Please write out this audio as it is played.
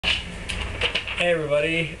Hey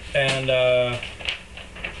everybody, and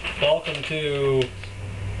welcome to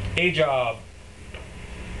AJOB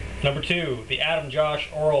number 2, the Adam Josh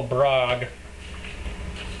Oral Brog,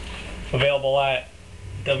 available at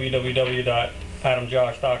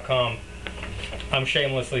www.adamjosh.com. I'm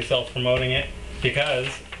shamelessly self-promoting it because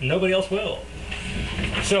nobody else will.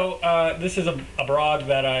 So this is a brog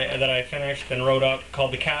that I finished and wrote up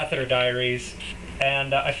called the Catheter Diaries,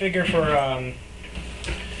 and I figure for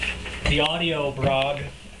the audio brog,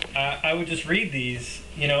 I would just read these,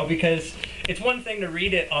 you know, because it's one thing to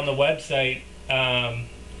read it on the website, and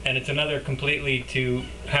it's another completely to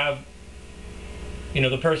have, you know,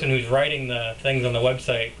 the person who's writing the things on the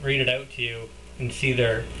website read it out to you and see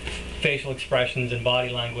their facial expressions and body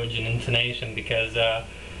language and intonation, because,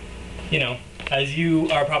 you know, as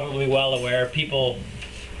you are probably well aware, people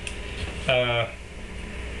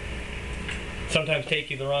sometimes take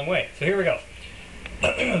you the wrong way. So here we go.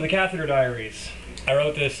 The Catheter Diaries. I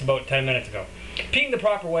wrote this about 10 minutes ago. Peeing the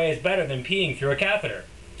proper way is better than peeing through a catheter.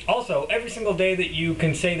 Also, every single day that you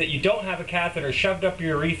can say that you don't have a catheter shoved up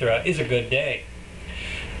your urethra is a good day.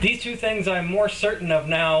 These two things I'm more certain of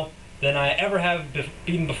now than I ever have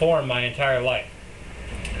been before in my entire life.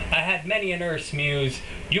 I had many a nurse muse,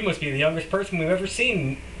 "You must be the youngest person we've ever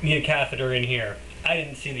seen need a catheter in here." I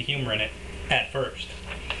didn't see the humor in it at first.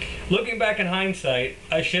 Looking back in hindsight,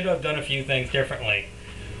 I should have done a few things differently.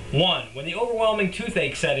 1. When the overwhelming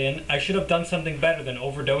toothache set in, I should have done something better than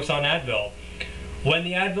overdose on Advil. When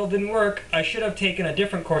the Advil didn't work, I should have taken a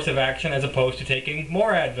different course of action as opposed to taking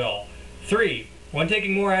more Advil. 3. When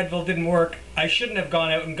taking more Advil didn't work, I shouldn't have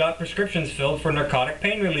gone out and got prescriptions filled for narcotic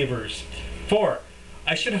pain relievers. 4.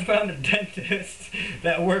 I should have found a dentist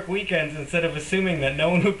that worked weekends instead of assuming that no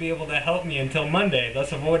one would be able to help me until Monday,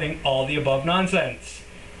 thus avoiding all the above nonsense.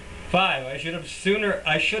 5. I should have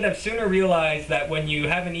sooner realized that when you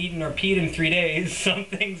haven't eaten or peed in 3 days,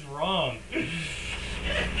 something's wrong.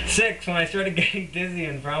 6. When I started getting dizzy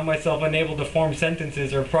and found myself unable to form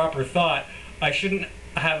sentences or proper thought, I shouldn't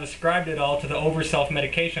have ascribed it all to the over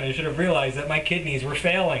self-medication. I should have realized that my kidneys were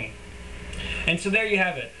failing. And so there you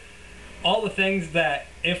have it. All the things that,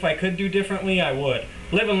 if I could do differently, I would.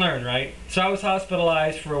 Live and learn, right? So I was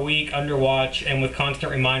hospitalized for a week under watch and with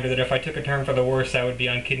constant reminder that if I took a turn for the worse, I would be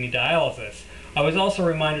on kidney dialysis. I was also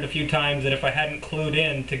reminded a few times that if I hadn't clued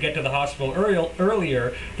in to get to the hospital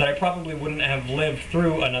earlier, that I probably wouldn't have lived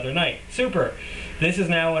through another night. Super! This is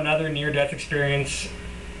now another near-death experience.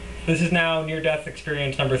 This is now near-death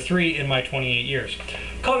experience number 3 in my 28 years.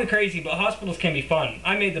 Call me crazy, but hospitals can be fun.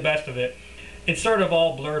 I made the best of it. It's sort of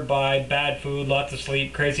all blurred by bad food, lots of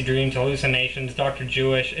sleep, crazy dreams, hallucinations, Dr.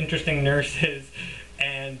 Jewish, interesting nurses,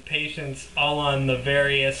 and patients all on the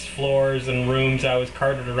various floors and rooms I was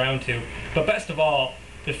carted around to. But best of all,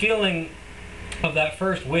 the feeling of that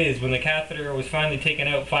first whiz when the catheter was finally taken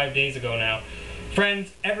out 5 days ago now.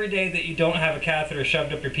 Friends, every day that you don't have a catheter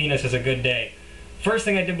shoved up your penis is a good day. First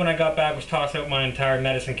thing I did when I got back was toss out my entire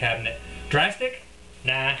medicine cabinet. Drastic?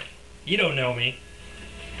 Nah, you don't know me.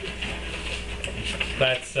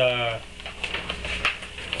 That's the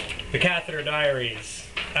Catheter Diaries,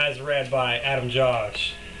 as read by Adam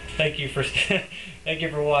Josh. Thank you for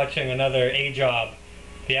watching another AJOB,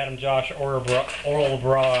 the Adam Josh Oral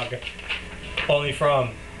Brog, only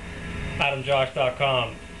from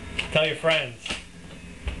AdamJosh.com. Tell your friends,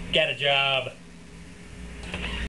 get a job.